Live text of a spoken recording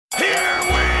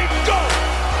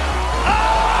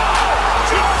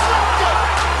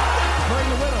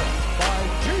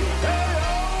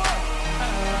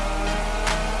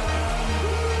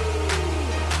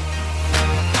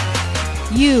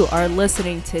You are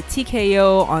listening to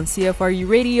TKO on CFRU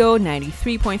Radio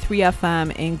 93.3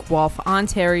 FM in Guelph,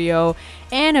 Ontario,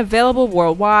 and available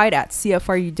worldwide at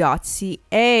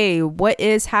CFRU.ca. What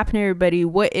is happening, everybody?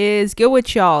 What is good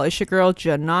with y'all? It's your girl,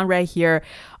 Janan, right here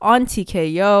on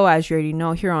TKO. As you already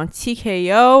know, here on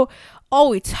TKO, all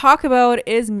we talk about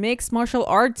is mixed martial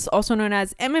arts, also known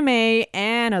as MMA,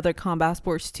 and other combat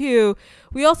sports too.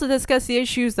 We also discuss the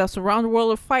issues that surround the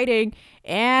world of fighting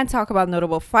and talk about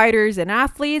notable fighters and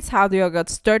athletes, how they all got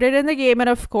started in the game, and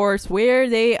of course, where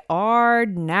they are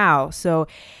now. So,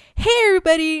 hey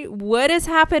everybody, what is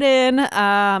happening?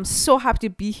 I'm so happy to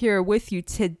be here with you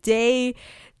today.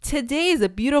 Today is a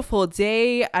beautiful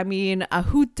day. I mean,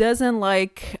 who doesn't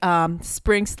like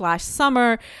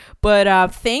spring/summer?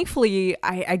 But thankfully,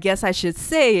 I guess I should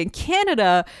say, in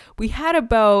Canada, we had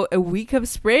about a week of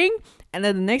spring. And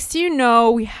then the next thing you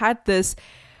know, we had this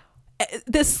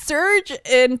surge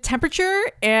in temperature,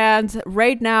 and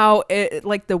right now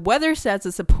like the weather says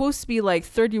it's supposed to be like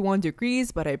 31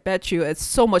 degrees, but I bet you it's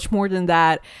so much more than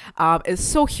that. It's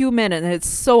so humid and it's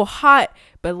so hot,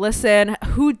 but listen,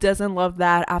 who doesn't love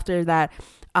that after that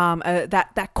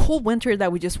that cold winter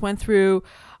that we just went through?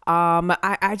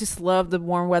 I just love the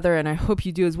warm weather, and I hope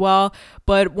you do as well.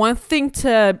 But one thing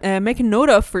to make a note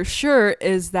of for sure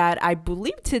is that I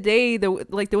believe today, there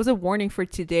was a warning for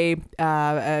today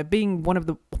being one of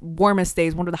the warmest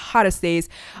days, one of the hottest days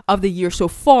of the year so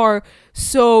far.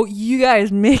 So you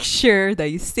guys make sure that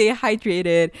you stay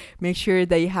hydrated, make sure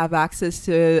that you have access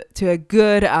to a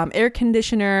good air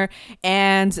conditioner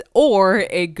or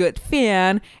a good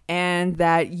fan, and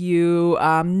that you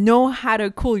know how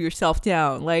to cool yourself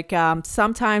down. Like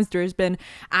sometimes there's been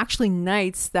actually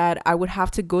nights that I would have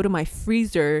to go to my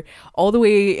freezer all the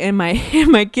way in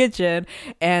my kitchen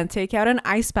and take out an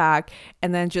ice pack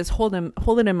and then just hold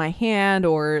it in my hand,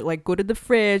 or like go to the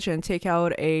fridge and take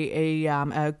out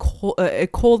a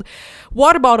cold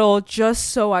water bottle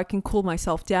just so I can cool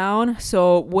myself down.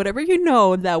 So whatever you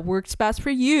know that works best for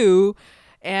you,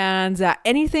 and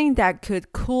anything that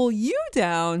could cool you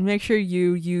down, make sure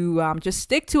you just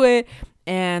stick to it,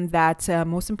 and that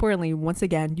most importantly, once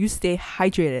again, you stay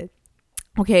hydrated.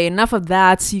 Okay, enough of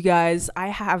that, you guys.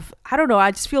 I don't know,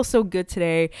 I just feel so good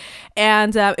today.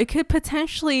 And it could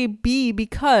potentially be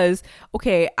because,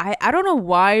 okay, I don't know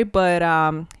why, but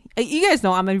you guys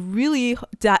know I'm a really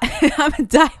I'm a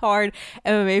diehard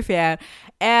MMA fan.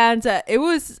 And it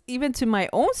was even to my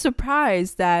own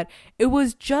surprise that it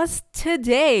was just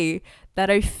today that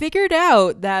I figured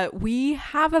out that we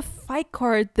have a fight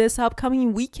card this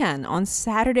upcoming weekend on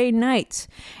Saturday night.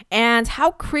 And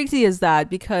how crazy is that?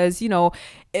 Because, you know,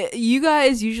 you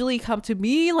guys usually come to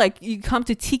me, like you come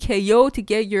to TKO to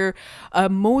get your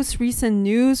most recent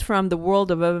news from the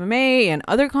world of MMA and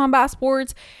other combat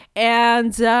sports.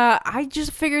 And I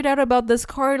just figured out about this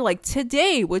card like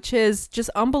today, which is just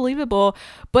unbelievable.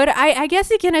 But I guess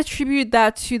you can attribute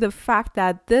that to the fact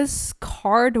that this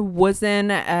card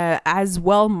wasn't as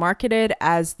well marketed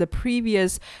as the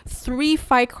previous 3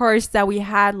 fight cards that we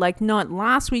had, like not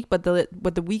last week, but the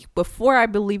week before, I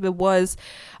believe it was.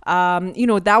 You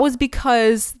know, that was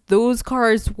because those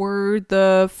cards were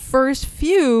the first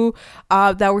few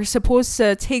that were supposed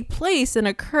to take place and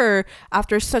occur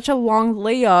after such a long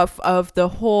layoff of the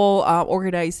whole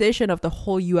organization of the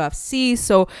whole UFC.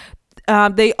 So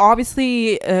they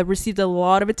obviously received a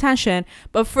lot of attention,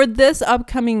 but for this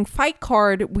upcoming fight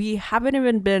card, we haven't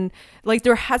even been, like,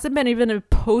 there hasn't been even a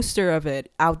poster of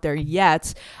it out there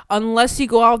yet, unless you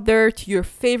go out there to your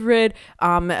favorite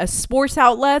sports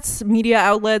outlets, media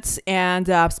outlets, and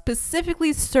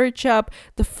specifically search up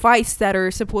the fights that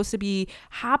are supposed to be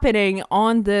happening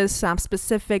on this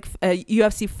specific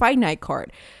UFC Fight Night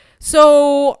card.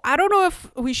 So I don't know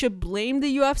if we should blame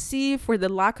the UFC for the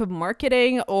lack of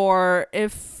marketing, or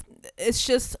if it's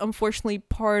just unfortunately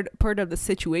part of the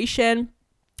situation.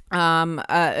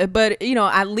 But you know,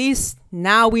 at least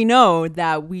now we know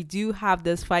that we do have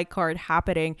this fight card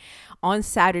happening on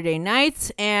Saturday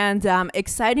nights. And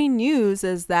exciting news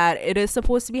is that it is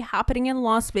supposed to be happening in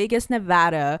Las Vegas,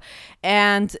 Nevada,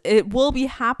 and it will be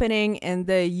happening in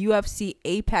the UFC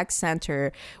Apex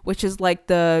Center, which is like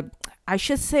I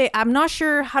should say, I'm not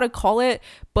sure how to call it,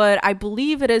 but I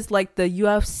believe it is like the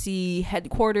UFC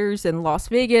headquarters in Las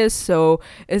Vegas. So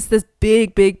it's this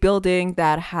big building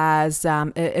that has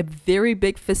a very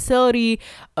big facility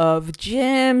of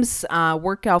gyms,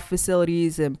 workout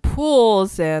facilities, and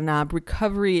pools, and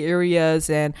recovery areas,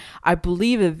 and I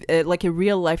believe it like a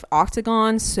real life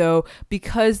octagon. So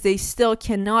because they still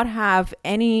cannot have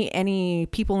any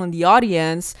people in the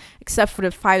audience except for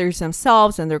the fighters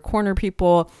themselves and their corner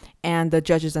people and the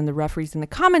judges and the referees and the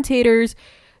commentators,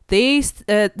 they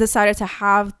decided to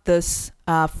have this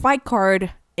fight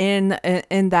card in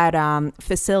that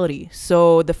facility.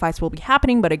 So the fights will be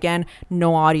happening, but again,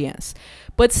 no audience.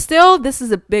 But still, this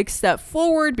is a big step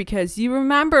forward because you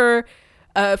remember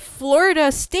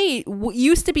Florida State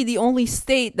used to be the only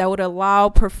state that would allow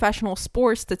professional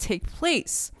sports to take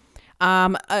place.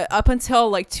 Up until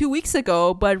like 2 weeks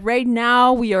ago, but right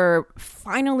now we are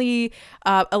finally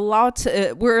allowed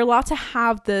to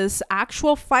have this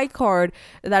actual fight card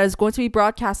that is going to be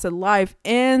broadcasted live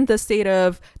in the state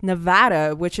of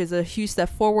Nevada, which is a huge step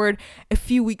forward. A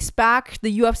few weeks back,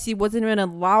 the UFC wasn't even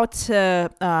allowed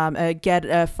to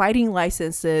get fighting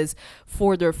licenses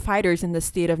for their fighters in the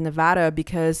state of Nevada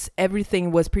because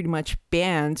everything was pretty much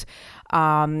banned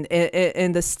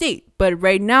in the state. But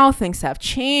right now things have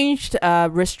changed.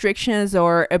 Restrictions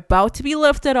are about to be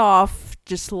lifted off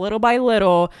just little by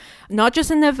little, not just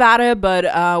in Nevada, but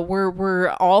we're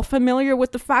all familiar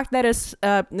with the fact that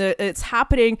it's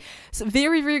happening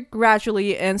very, very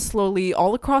gradually and slowly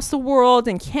all across the world,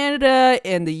 in Canada,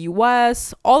 in the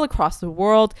US, all across the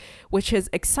world, which is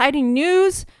exciting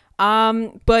news.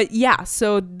 But yeah,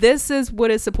 so this is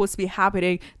what is supposed to be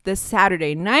happening this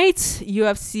Saturday night.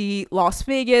 UFC Las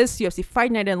Vegas, UFC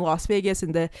Fight Night in Las Vegas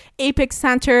in the Apex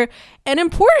Center. And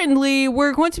importantly,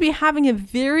 we're going to be having a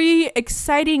very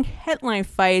exciting headline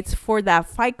fight for that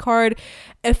fight card.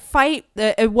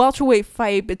 A welterweight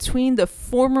fight between the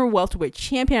former welterweight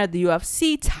champion at the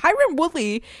UFC, Tyron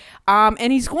Woodley,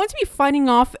 and he's going to be fighting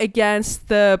off against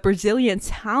the Brazilian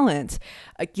talent,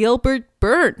 Gilbert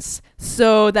Burns.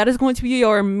 So that is going to be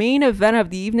our main event of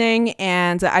the evening.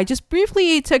 And I just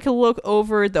briefly took a look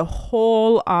over the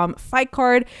whole fight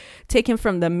card, taken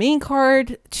from the main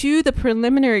card to the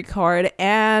preliminary card,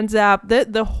 and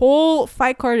the whole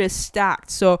fight card is stacked.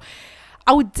 So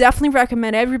I would definitely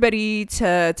recommend everybody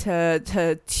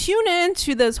to tune in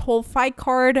to this whole fight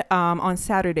card on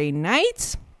Saturday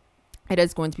night. It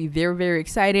is going to be very, very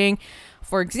exciting.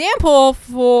 For example,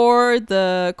 for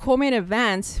the co-main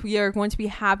event, we are going to be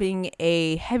having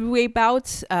a heavyweight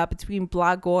bout between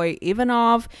Blagoy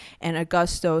Ivanov and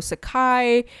Augusto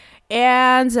Sakai.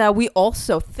 And we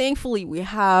also, thankfully, we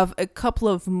have a couple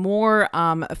of more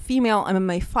female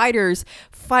MMA fighters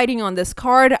fighting on this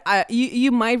card.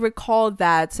 You might recall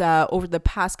that over the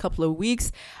past couple of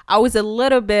weeks, I was a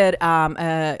little bit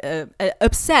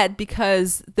upset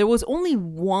because there was only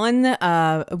one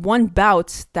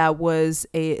bout that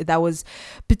was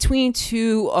between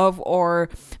two of our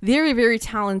very, very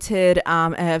talented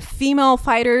female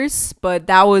fighters, but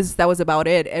that was about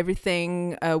it.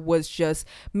 Everything was just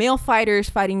male fighters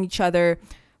fighting each other,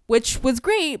 which was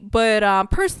great, but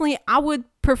personally I would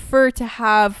prefer to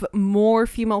have more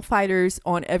female fighters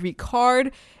on every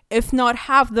card, if not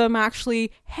have them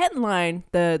actually headline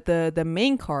the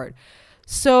main card.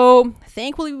 So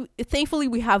thankfully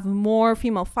we have more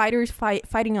female fighters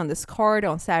fighting on this card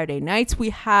on Saturday nights.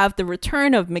 We have the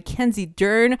return of Mackenzie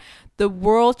Dern, the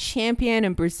world champion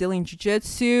in Brazilian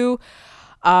Jiu-Jitsu.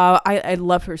 I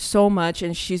love her so much,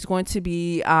 and she's going to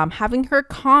be having her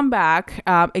comeback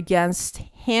against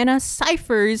Hannah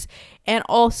Cyphers. And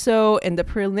also in the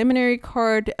preliminary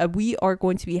card, we are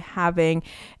going to be having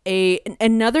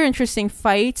another interesting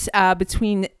fight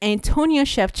between Antonia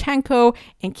Shevchenko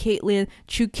and Caitlin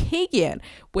Chookagian,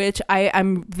 which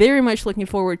I'm very much looking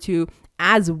forward to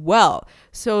as well.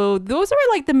 So those are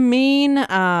like the main,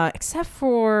 except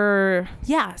for,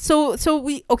 yeah. So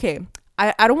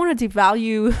I don't want to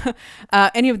devalue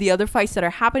any of the other fights that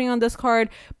are happening on this card,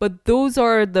 but those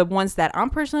are the ones that I'm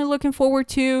personally looking forward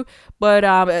to.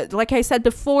 But like I said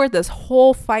before, this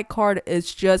whole fight card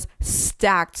is just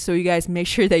stacked. So you guys make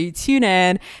sure that you tune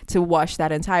in to watch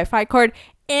that entire fight card.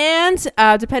 And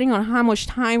depending on how much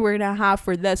time we're going to have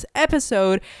for this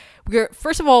episode,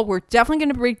 first of all, we're definitely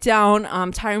going to break down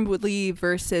Tyron Woodley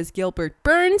versus Gilbert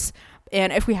Burns.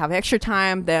 And if we have extra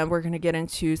time, then we're going to get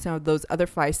into some of those other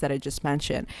fights that I just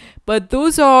mentioned. But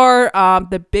those are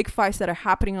the big fights that are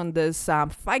happening on this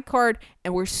fight card.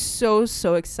 And we're so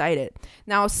excited.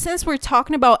 Now, since we're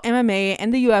talking about MMA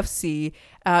and the UFC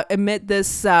amid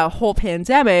this whole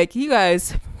pandemic, you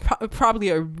guys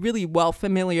probably are really well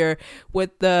familiar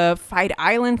with the Fight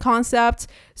Island concept.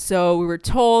 So we were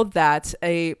told that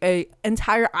a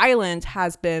entire island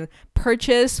has been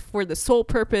purchased for the sole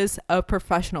purpose of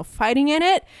professional fighting in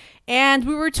it. And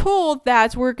we were told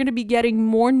that we're going to be getting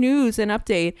more news and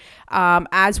update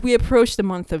as we approach the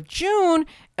month of June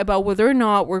about whether or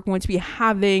not we're going to be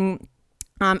having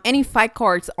any fight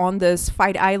cards on this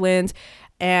Fight Island,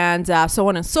 and so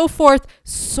on and so forth.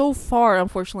 So far,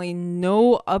 unfortunately,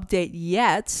 no update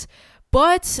yet.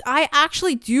 But I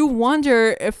actually do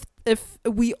wonder if if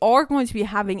we are going to be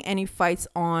having any fights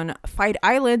on Fight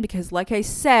Island, because like I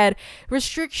said,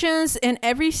 restrictions in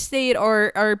every state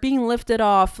are being lifted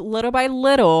off little by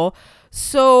little.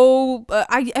 So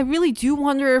I really do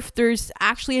wonder if there's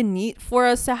actually a need for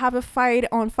us to have a fight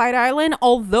on Fight Island.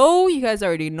 Although you guys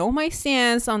already know my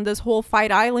stance on this whole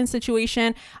Fight Island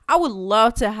situation, I would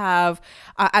love to have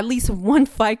at least one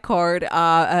fight card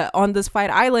on this Fight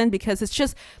Island, because it's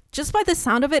just by the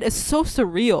sound of it, it's so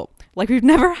surreal. Like, we've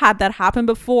never had that happen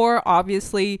before,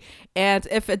 obviously. And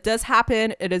if it does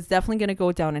happen, it is definitely going to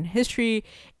go down in history.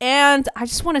 And I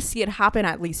just want to see it happen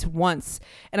at least once.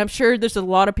 And I'm sure there's a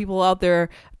lot of people out there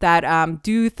that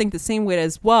do think the same way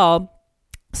as well.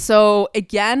 So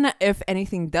again, if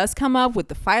anything does come up with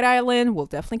the Fight Island, we'll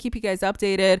definitely keep you guys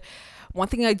updated. One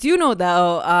thing I do know,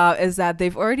 though, is that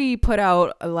they've already put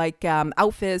out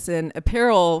outfits and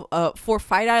apparel for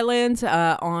Fight Island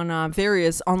on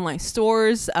various online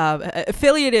stores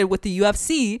affiliated with the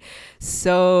UFC.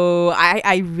 So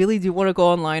I really do want to go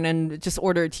online and just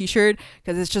order a t-shirt,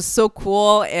 because it's just so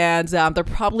cool. And they're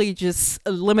probably just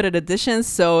limited editions,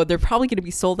 so they're probably going to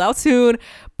be sold out soon.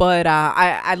 But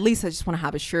at least I just want to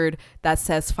have a shirt that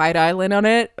says Fight Island on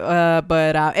it.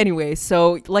 Anyway,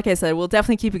 so like I said, we'll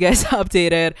definitely keep you guys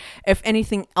updated if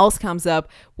anything else comes up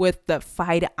with the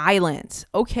Fight Island.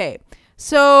 Okay,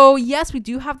 so yes, we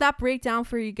do have that breakdown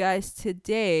for you guys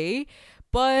today.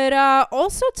 But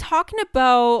also talking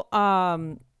about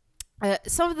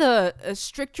some of the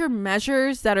stricter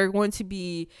measures that are going to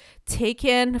be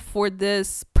taken for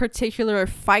this particular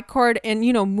fight card, and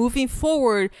moving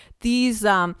forward, these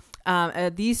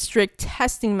strict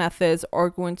testing methods are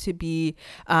going to be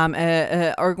done in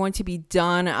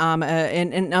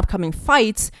upcoming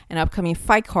fights and upcoming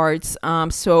fight cards.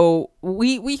 So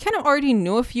we kind of already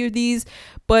know a few of these,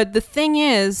 but the thing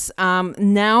is,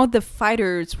 now the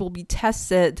fighters will be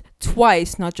tested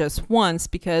twice, not just once,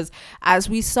 because as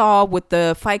we saw with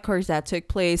the fight cards that took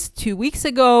place 2 weeks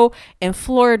ago in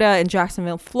Florida, in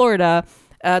Jacksonville, Florida,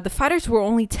 the fighters were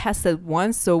only tested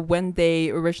once. So when they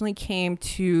originally came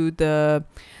to the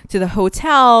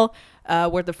hotel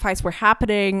where the fights were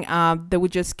happening, they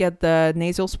would just get the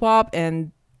nasal swab,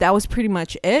 and that was pretty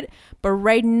much it. But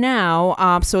right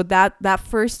now, so that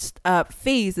first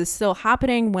phase is still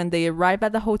happening. When they arrive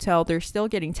at the hotel, they're still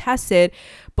getting tested.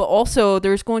 But also,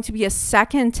 there's going to be a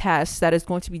second test that is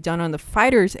going to be done on the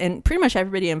fighters and pretty much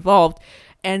everybody involved.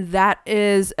 And that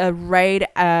is right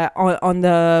on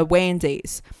the weigh-in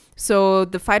days. So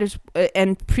the fighters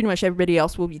and pretty much everybody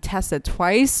else will be tested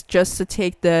twice, just to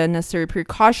take the necessary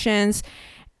precautions.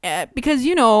 Because,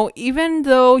 even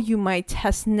though you might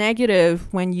test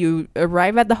negative when you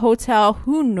arrive at the hotel,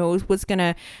 who knows what's going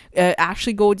to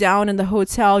actually go down in the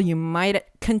hotel. You might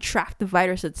contract the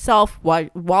virus itself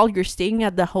while you're staying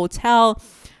at the hotel.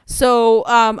 So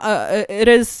it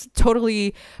is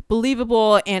totally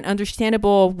believable and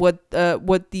understandable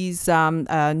what these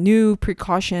new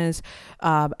precautions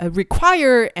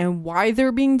require and why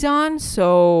they're being done.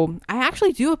 So I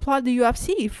actually do applaud the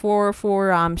UFC for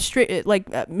straight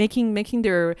making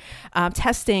their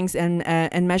testings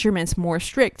and measurements more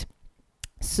strict.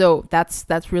 So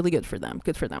that's really good for them.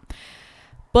 Good for them.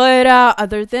 But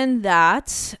other than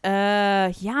that,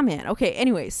 yeah, man. Okay,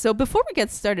 anyways, so before we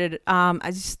get started,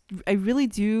 I really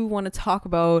do want to talk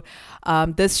about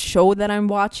this show that I'm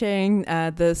watching,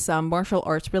 this martial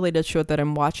arts related show that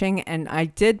I'm watching, and I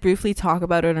did briefly talk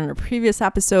about it in a previous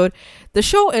episode. The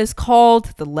show is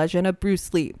called The Legend of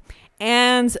Bruce Lee.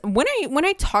 And when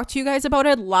I talked to you guys about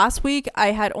it last week,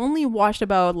 I had only watched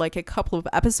about like a couple of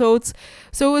episodes.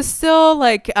 So it was still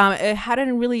it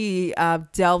hadn't really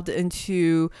delved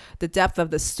into the depth of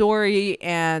the story.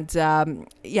 And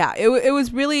it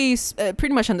was really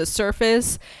pretty much on the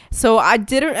surface. So I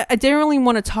didn't really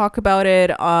want to talk about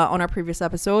it on our previous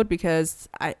episode, because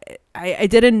I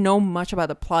didn't know much about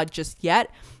the plot just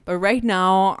yet. But right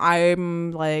now I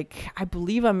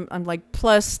believe I'm like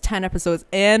plus 10 episodes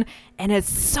in, and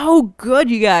it's so good,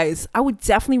 you guys. I would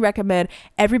definitely recommend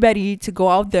everybody to go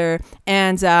out there.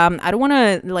 And I don't want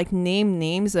to name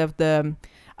names of the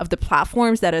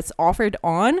platforms that it's offered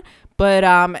on, but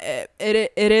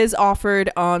it is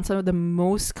offered on some of the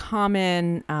most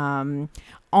common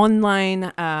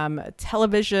online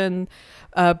television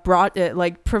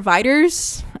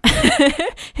providers.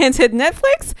 Hint,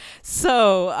 Netflix.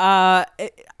 So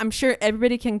I'm sure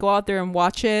everybody can go out there and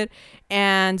watch it,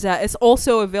 and it's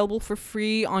also available for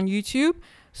free on YouTube.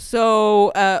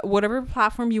 So whatever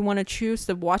platform you want to choose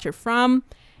to watch it from,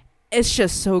 it's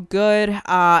just so good.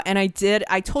 And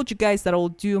I told you guys that I'll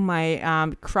do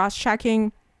my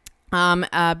cross-checking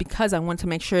because I want to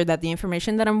make sure that the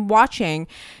information that I'm watching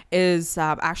is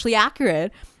actually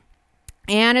accurate.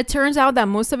 And it turns out that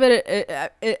most of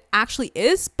it actually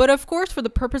is, but of course, for the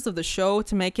purpose of the show,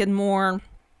 to make it more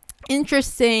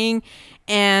interesting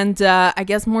and I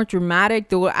guess more dramatic,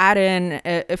 they will add in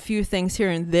a few things here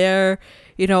and there,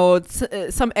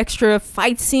 some extra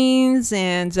fight scenes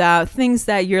and things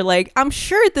that you're like, I'm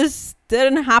sure this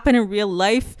didn't happen in real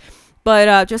life,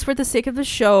 but just for the sake of the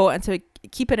show and to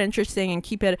keep it interesting and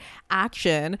keep it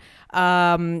action,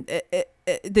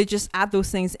 they just add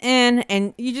those things in,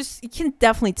 and you can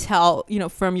definitely tell,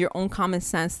 from your own common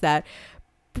sense that,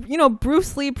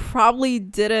 Bruce Lee probably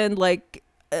didn't like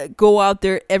go out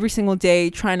there every single day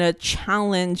trying to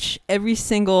challenge every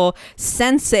single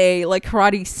sensei, like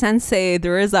karate sensei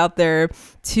there is out there,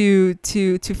 to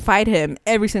fight him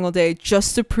every single day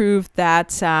just to prove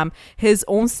that his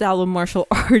own style of martial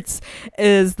arts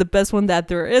is the best one that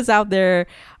there is out there.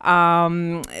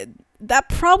 That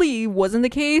probably wasn't the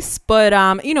case, but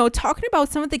talking about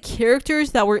some of the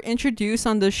characters that were introduced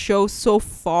on the show so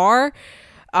far,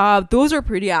 those are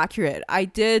pretty accurate. I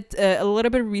did a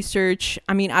little bit of research.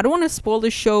 I mean, I don't want to spoil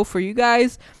the show for you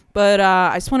guys, but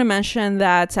I just want to mention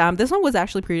that this one was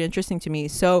actually pretty interesting to me.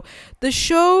 So the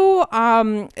show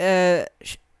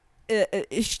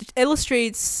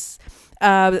illustrates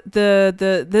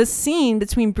the scene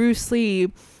between Bruce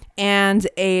Lee and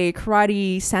a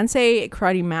karate sensei, a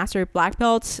karate master, black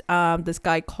belt. This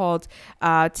guy called,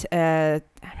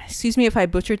 excuse me if I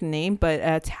butchered the name,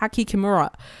 but Taki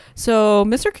Kimura. So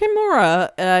Mr.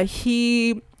 Kimura,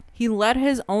 he led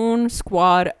his own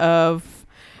squad of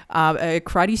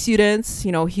karate students.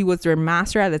 He was their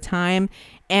master at the time,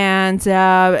 and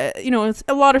a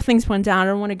lot of things went down. I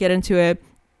don't want to get into it,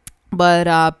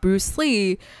 but Bruce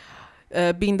Lee,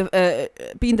 being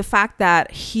the fact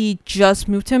that he just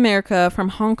moved to America from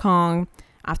Hong Kong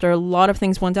after a lot of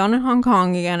things went down in Hong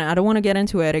Kong. Again, I don't want to get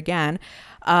into it again.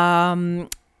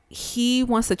 He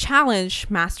wants to challenge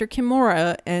Master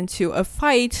Kimura into a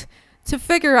fight to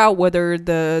figure out whether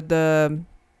the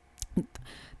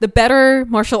better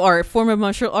form of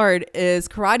martial art is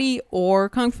karate or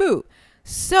kung fu.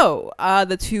 So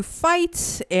the two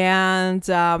fight, and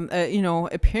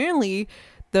apparently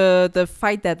the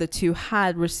fight that the two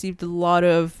had received a lot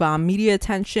of media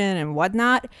attention and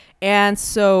whatnot. And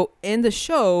so in the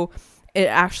show, it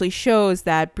actually shows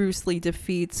that Bruce Lee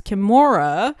defeats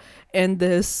Kimura in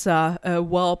this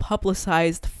well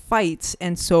publicized fight,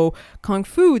 and so kung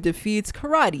fu defeats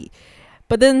karate.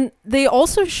 But then they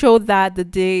also showed that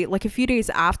a few days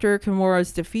after Kimura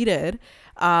is defeated,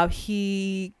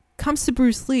 he comes to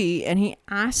Bruce Lee and he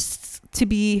asks to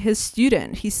be his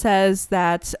student. He says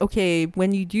that, okay,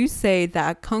 when you do say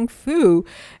that kung fu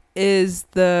is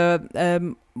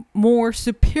the more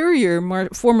superior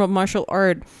form of martial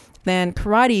art than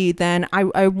karate, then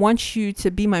I want you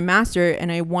to be my master,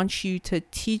 and I want you to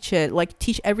teach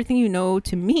everything you know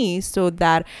to me, so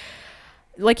that,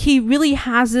 he really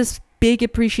has this big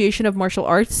appreciation of martial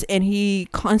arts, and he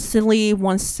constantly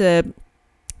wants to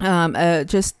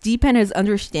just deepen his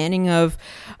understanding of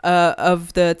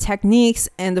the techniques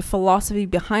and the philosophy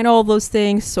behind all those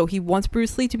things. So he wants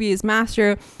Bruce Lee to be his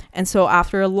master. And so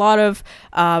after a lot of,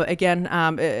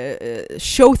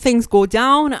 show things go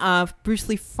down, Bruce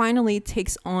Lee finally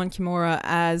takes on Kimura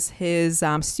as his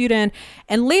student.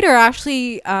 And later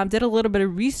actually did a little bit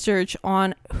of research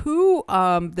on who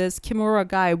this Kimura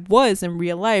guy was in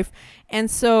real life. And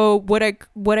so what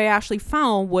I actually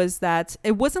found was that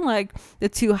it wasn't like the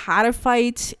two had a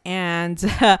fight, and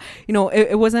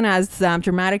it wasn't as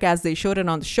dramatic as they showed it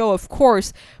on the show, of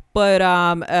course. But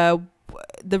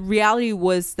the reality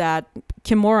was that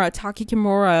Taki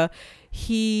Kimura,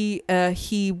 he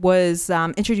was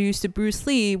introduced to Bruce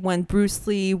Lee when Bruce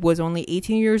Lee was only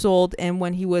 18 years old, and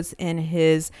when he was in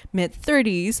his mid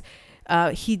 30s,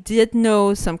 he did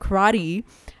know some karate,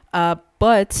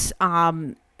 but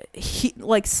he,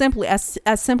 simply as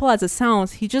simple as it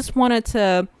sounds, he just wanted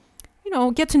to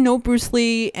get to know Bruce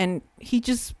Lee, and he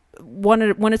just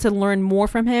wanted to learn more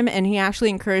from him. And he actually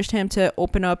encouraged him to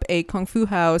open up a kung fu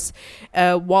house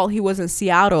while he was in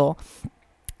Seattle,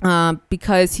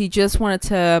 because he just wanted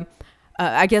to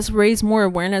raise more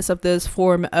awareness of this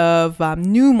form of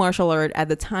new martial art at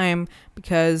the time,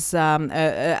 because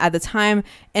at the time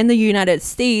in the United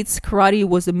States, karate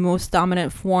was the most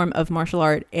dominant form of martial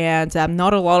art, and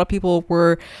not a lot of people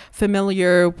were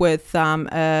familiar with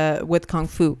kung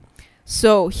fu.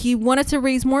 So he wanted to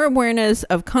raise more awareness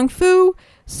of kung fu.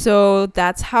 So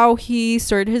that's how he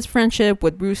started his friendship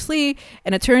with Bruce Lee,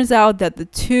 and it turns out that the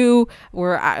two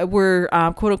were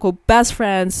quote unquote best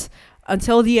friends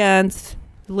until the end.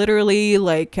 literally,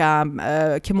 like,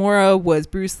 Kimura was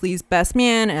Bruce Lee's best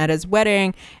man at his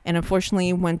wedding, and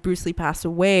unfortunately, when Bruce Lee passed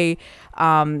away,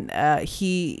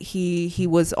 he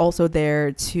was also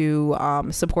there to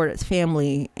support his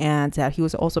family, and he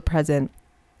was also present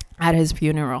at his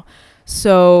funeral.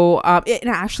 So, and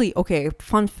actually, okay,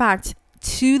 fun fact.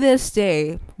 To this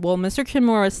day, well, Mr.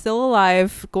 Kimura is still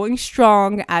alive, going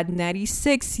strong at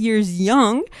 96 years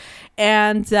young,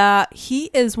 and he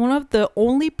is one of the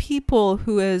only people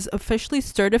who is officially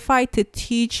certified to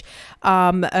teach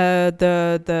the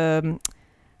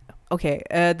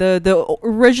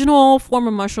original form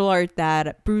of martial art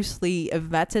that Bruce Lee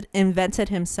invented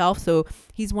himself. So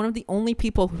he's one of the only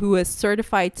people who is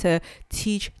certified to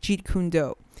teach Jeet Kune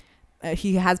Do.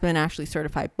 He has been actually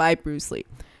certified by Bruce Lee.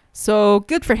 So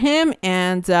good for him.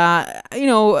 And,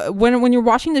 when you're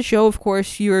watching the show, of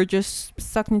course, you're just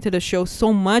sucked into the show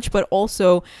so much, but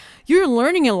also you're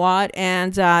learning a lot,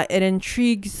 and it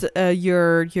intrigues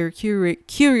your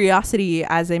curiosity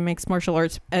as a mixed martial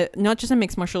arts, not just a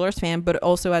mixed martial arts fan, but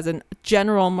also as a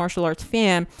general martial arts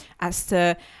fan, as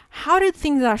to how did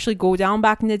things actually go down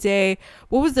back in the day?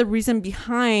 What was the reason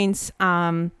behind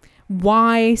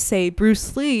why, say,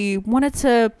 Bruce Lee wanted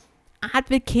to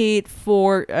advocate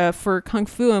for kung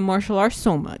fu and martial arts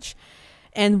so much,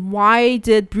 and why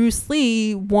did Bruce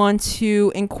Lee want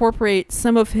to incorporate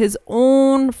some of his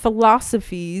own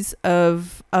philosophies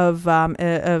of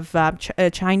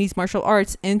Chinese martial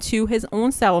arts into his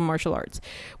own style of martial arts?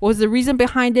 What was the reason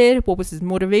behind it? What was his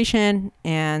motivation?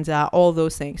 And all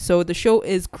those things. So the show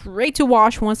is great to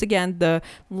watch. Once again, The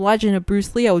Legend of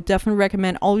Bruce Lee. I would definitely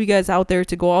recommend all of you guys out there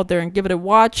to go out there and give it a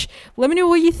watch. Let me know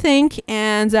what you think,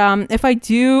 and if I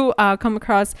do come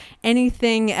across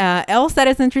anything else that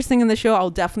is interesting in the show, I'll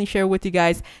definitely share with you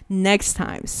guys next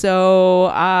time. So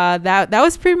that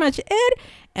was pretty much it,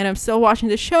 and I'm still watching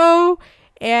the show,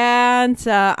 and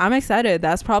I'm excited.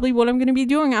 That's probably what I'm going to be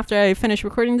doing after I finish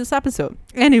recording this episode.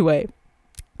 Anyway,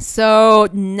 so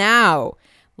now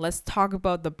let's talk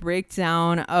about the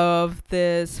breakdown of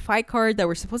this fight card that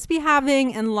we're supposed to be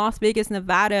having in Las Vegas,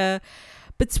 Nevada,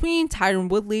 between Tyron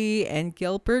Woodley and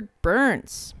Gilbert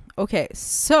Burns. Okay,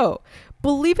 so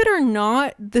believe it or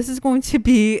not, this is going to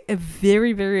be a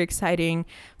very, very exciting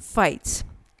fight,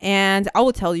 and I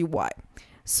will tell you why.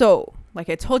 So, like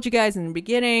I told you guys in the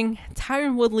beginning,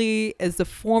 Tyron Woodley is the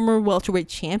former welterweight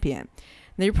champion.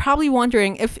 Now you're probably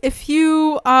wondering, if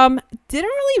you didn't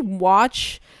really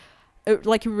watch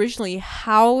like originally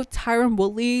how Tyron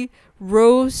Woodley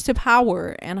rose to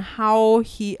power and how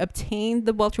he obtained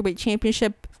the welterweight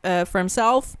championship for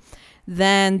himself,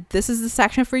 then this is the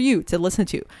section for you to listen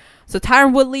to. So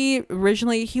Tyron Woodley,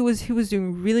 originally he was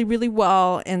doing really, really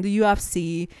well in the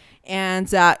UFC,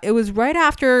 and it was right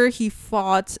after he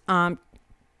fought Kelvin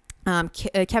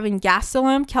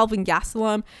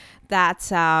Gastelum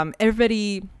that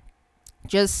everybody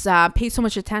just paid so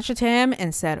much attention to him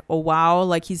and said, oh wow,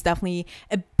 like he's definitely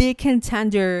a big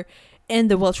contender in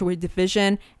the welterweight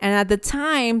division. And at the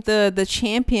time, the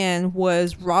champion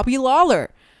was Robbie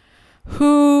Lawler,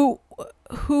 who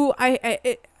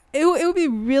it would be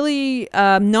really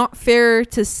not fair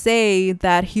to say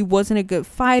that he wasn't a good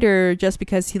fighter just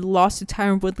because he lost to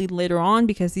Tyron Woodley later on,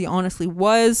 because he honestly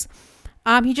was.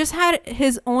 He just had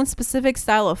his own specific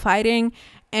style of fighting,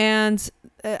 and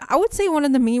I would say one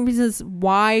of the main reasons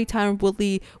why Tyron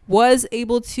Woodley was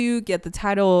able to get the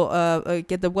title,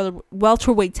 get the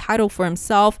welterweight title for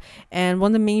himself, and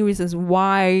one of the main reasons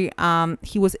why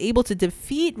he was able to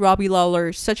defeat Robbie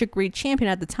Lawler, such a great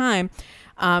champion at the time,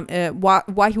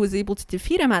 why he was able to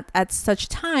defeat him at such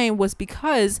time was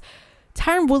because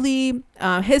Tyron Woodley,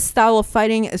 his style of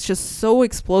fighting is just so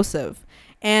explosive.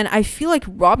 And I feel like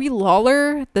Robbie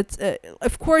Lawler, that's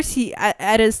of course he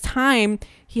at his time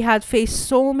he had faced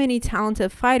so many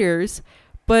talented fighters,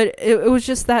 but it was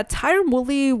just that Tyron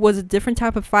Woodley was a different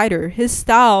type of fighter. His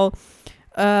style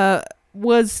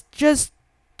was just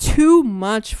too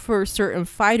much for certain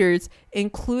fighters,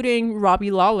 including Robbie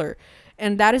Lawler.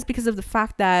 And that is because of the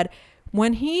fact that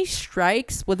when he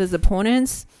strikes with his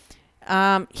opponents,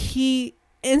 he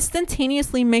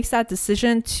instantaneously makes that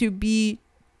decision to be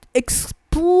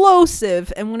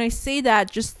explosive. And when I say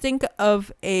that, just think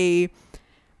of a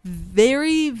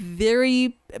very,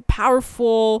 very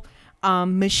powerful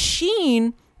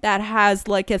machine that has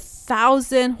like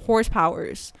 1,000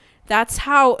 horsepowers. That's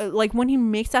how, like, when he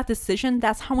makes that decision,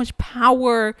 that's how much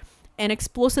power and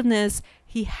explosiveness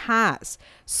he has.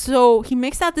 So he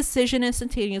makes that decision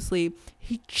instantaneously.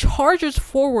 He charges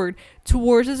forward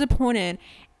towards his opponent,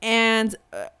 And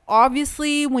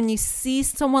obviously, when you see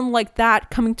someone like that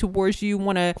coming towards you, you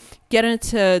want to get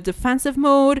into defensive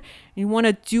mode. You want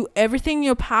to do everything in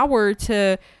your power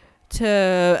to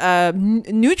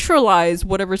neutralize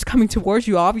whatever's coming towards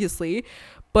you, obviously.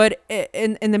 But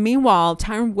in the meanwhile,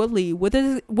 Tyron Woodley,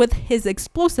 with his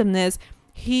explosiveness,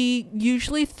 he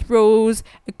usually throws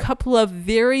a couple of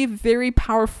very, very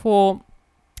powerful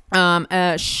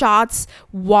shots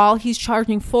while he's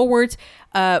charging forward,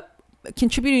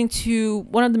 contributing to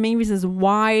one of the main reasons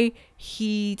why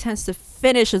he tends to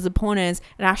finish his opponents.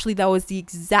 And actually, that was the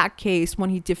exact case when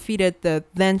he defeated the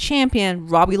then champion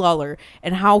Robbie Lawler,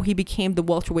 and how he became the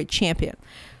welterweight champion.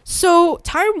 So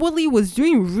Tyron Woodley was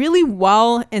doing really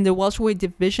well in the welterweight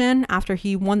division after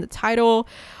he won the title.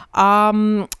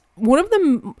 One of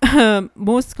the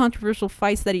most controversial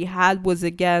fights that he had was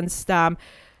against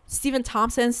Stephen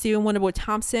Wonderboy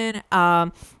Thompson.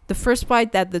 The first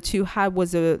fight that the two had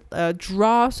was a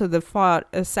draw, so they fought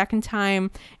a second time,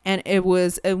 and it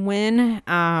was a win.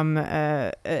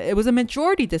 It was a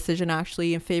majority decision,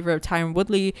 actually, in favor of Tyron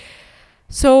Woodley.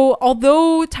 So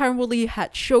although Tyron Woodley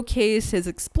had showcased his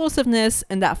explosiveness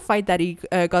in that fight that he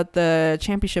got the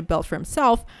championship belt for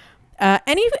himself,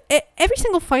 every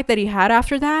single fight that he had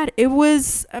after that, it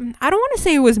was, I don't want to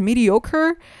say it was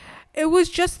mediocre. It was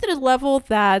just at a level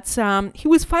that he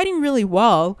was fighting really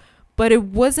well, but it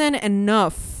wasn't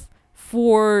enough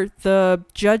for the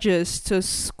judges to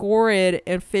score it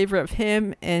in favor of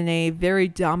him in a very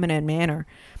dominant manner.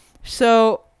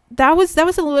 So that was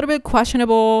a little bit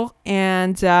questionable,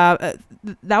 and that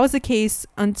was the case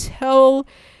until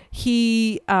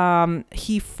he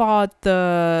fought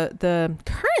the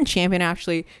current champion,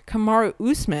 actually, Kamaru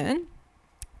Usman.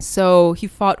 So he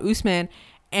fought Usman,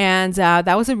 and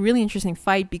that was a really interesting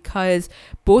fight because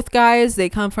both guys, they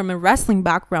come from a wrestling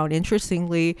background,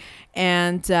 interestingly,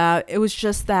 and it was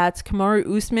just that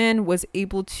Kamaru Usman was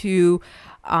able to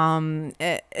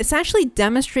essentially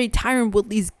demonstrate Tyron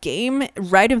Woodley's game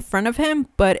right in front of him,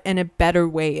 but in a better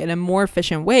way, in a more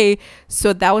efficient way.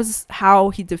 So that was how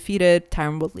he defeated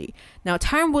Tyron Woodley. Now,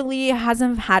 Tyron Woodley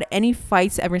hasn't had any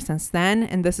fights ever since then,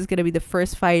 and this is going to be the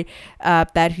first fight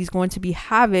that he's going to be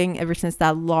having ever since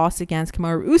that loss against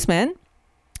Kamaru Usman.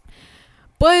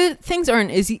 But things aren't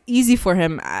easy for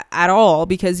him at all,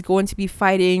 because he's going to be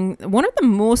fighting one of the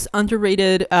most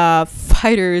underrated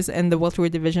fighters in the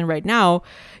welterweight division right now,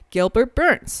 Gilbert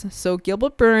Burns. So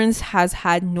Gilbert Burns has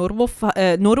had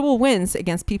notable wins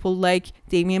against people like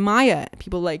Damian Maia,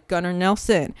 people like Gunnar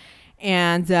Nelson,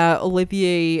 and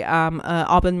Olivier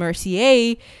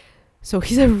Aubin-Mercier. So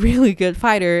he's a really good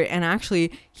fighter, and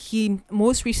actually he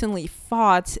most recently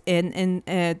fought in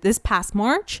this past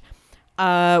March,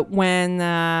 when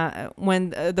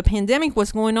the pandemic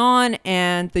was going on,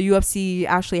 and the UFC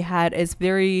actually had its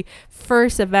very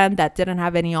first event that didn't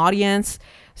have any audience.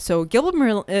 So Gilbert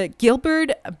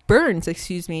Burns,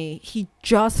 he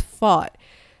just fought.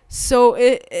 So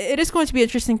it is going to be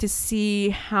interesting to see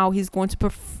how he's going to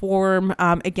perform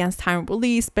against Tyron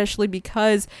Woodley, especially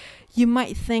because you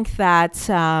might think that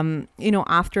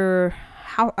after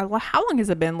how long has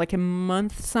it been? Like a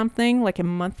month something, like a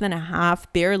month and a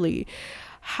half, barely.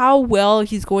 How well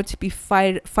he's going to be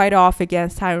fight off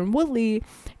against Tyron Woodley.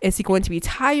 Is he going to be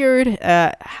tired?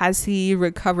 Has he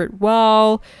recovered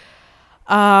well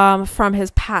from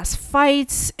his past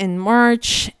fights in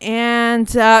March?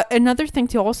 And another thing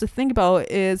to also think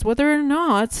about is whether or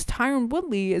not Tyron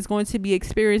Woodley is going to be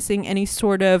experiencing any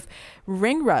sort of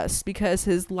ring rust, because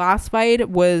his last fight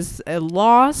was a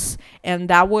loss, and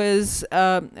that was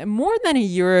more than a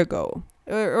year ago,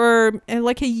 or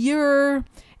like a year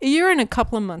and a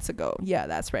couple of months ago. Yeah,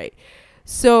 that's right.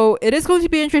 So it is going to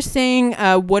be interesting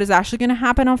what is actually going to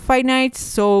happen on fight night.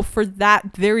 So for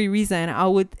that very reason, I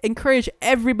would encourage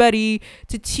everybody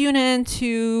to tune in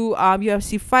to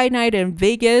UFC Fight Night in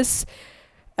Vegas,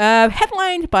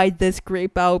 headlined by this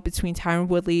great bout between Tyron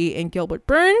Woodley and Gilbert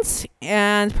Burns.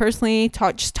 And personally,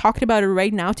 just talking about it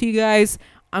right now to you guys,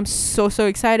 I'm so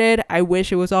excited. I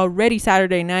wish it was already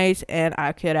Saturday night and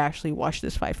I could actually watch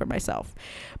this fight for myself.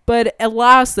 But at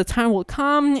last, the time will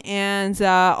come, and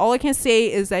all I can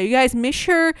say is that you guys make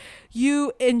sure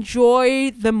you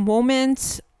enjoy the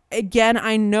moment. Again,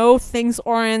 I know things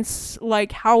aren't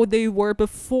like how they were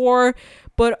before,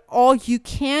 but all you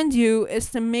can do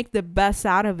is to make the best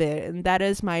out of it. And that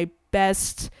is my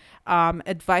best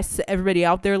advice to everybody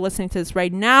out there listening to this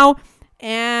right now.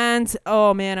 And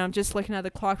oh man, I'm just looking at the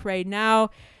clock right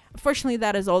now. Unfortunately,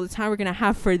 that is all the time we're going to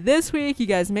have for this week. You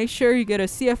guys make sure you go to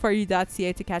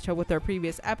cfru.ca to catch up with our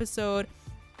previous episode,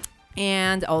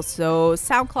 and also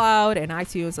SoundCloud and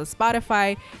iTunes and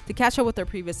Spotify to catch up with our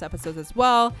previous episodes as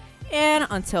well. And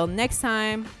until next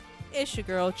time, it's your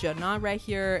girl Janan right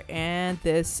here, and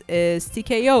this is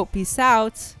TKO. Peace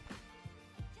out.